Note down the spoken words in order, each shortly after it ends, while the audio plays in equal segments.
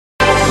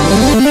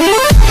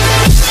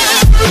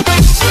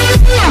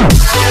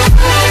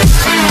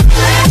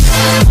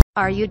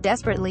Are you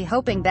desperately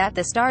hoping that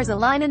the stars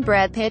align and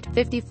Brad Pitt,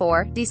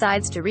 54,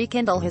 decides to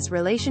rekindle his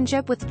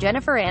relationship with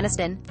Jennifer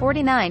Aniston,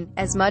 49,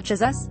 as much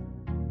as us?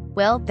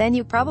 Well, then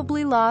you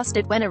probably lost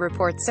it when a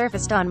report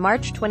surfaced on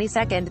March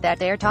 22 that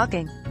they're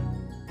talking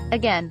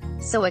again.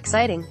 So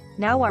exciting.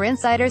 Now our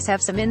insiders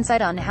have some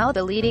insight on how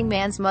the leading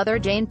man's mother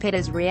Jane Pitt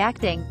is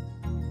reacting.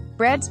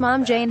 Brad's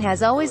mom Jane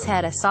has always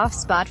had a soft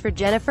spot for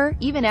Jennifer.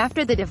 Even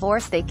after the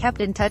divorce they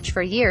kept in touch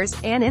for years,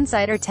 an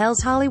insider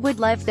tells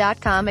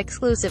HollywoodLife.com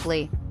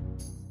exclusively.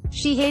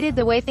 She hated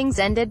the way things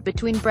ended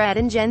between Brad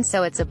and Jen,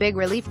 so it's a big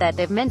relief that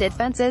they've mended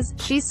fences.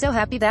 She's so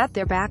happy that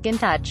they're back in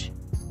touch.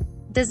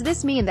 Does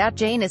this mean that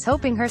Jane is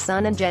hoping her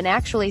son and Jen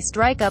actually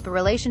strike up a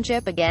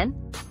relationship again?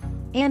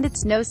 And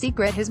it's no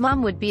secret his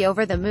mom would be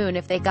over the moon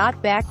if they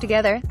got back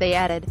together, they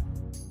added.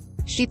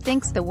 She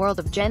thinks the world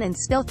of Jen and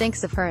still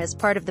thinks of her as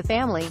part of the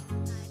family.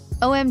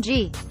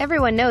 OMG,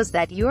 everyone knows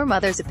that your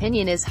mother's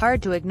opinion is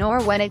hard to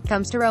ignore when it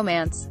comes to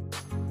romance.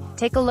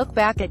 Take a look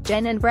back at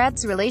Jen and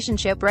Brad's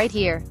relationship right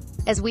here.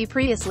 As we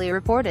previously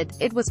reported,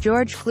 it was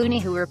George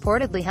Clooney who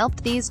reportedly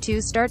helped these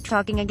two start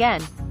talking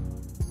again.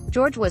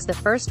 George was the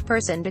first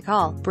person to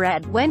call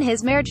Brad when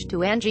his marriage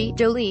to Angie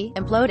Jolie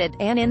imploded,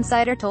 an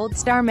insider told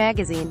Star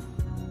magazine.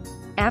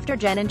 After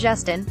Jen and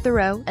Justin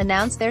Theroux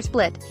announced their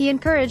split, he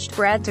encouraged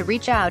Brad to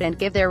reach out and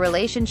give their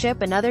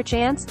relationship another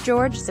chance.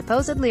 George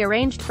supposedly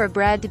arranged for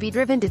Brad to be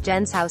driven to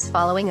Jen's house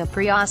following a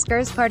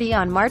pre-Oscars party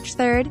on March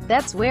 3.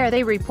 That's where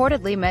they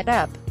reportedly met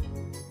up.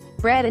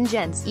 Brad and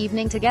Jen's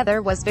evening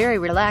together was very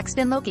relaxed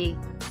and low-key.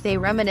 They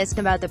reminisced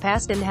about the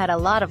past and had a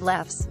lot of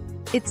laughs.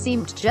 It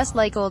seemed just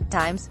like old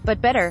times,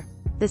 but better.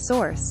 The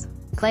source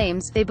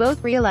claims they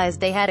both realized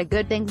they had a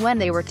good thing when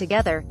they were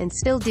together, and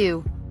still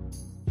do.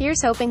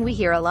 Here's hoping we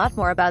hear a lot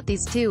more about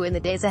these two in the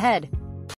days ahead.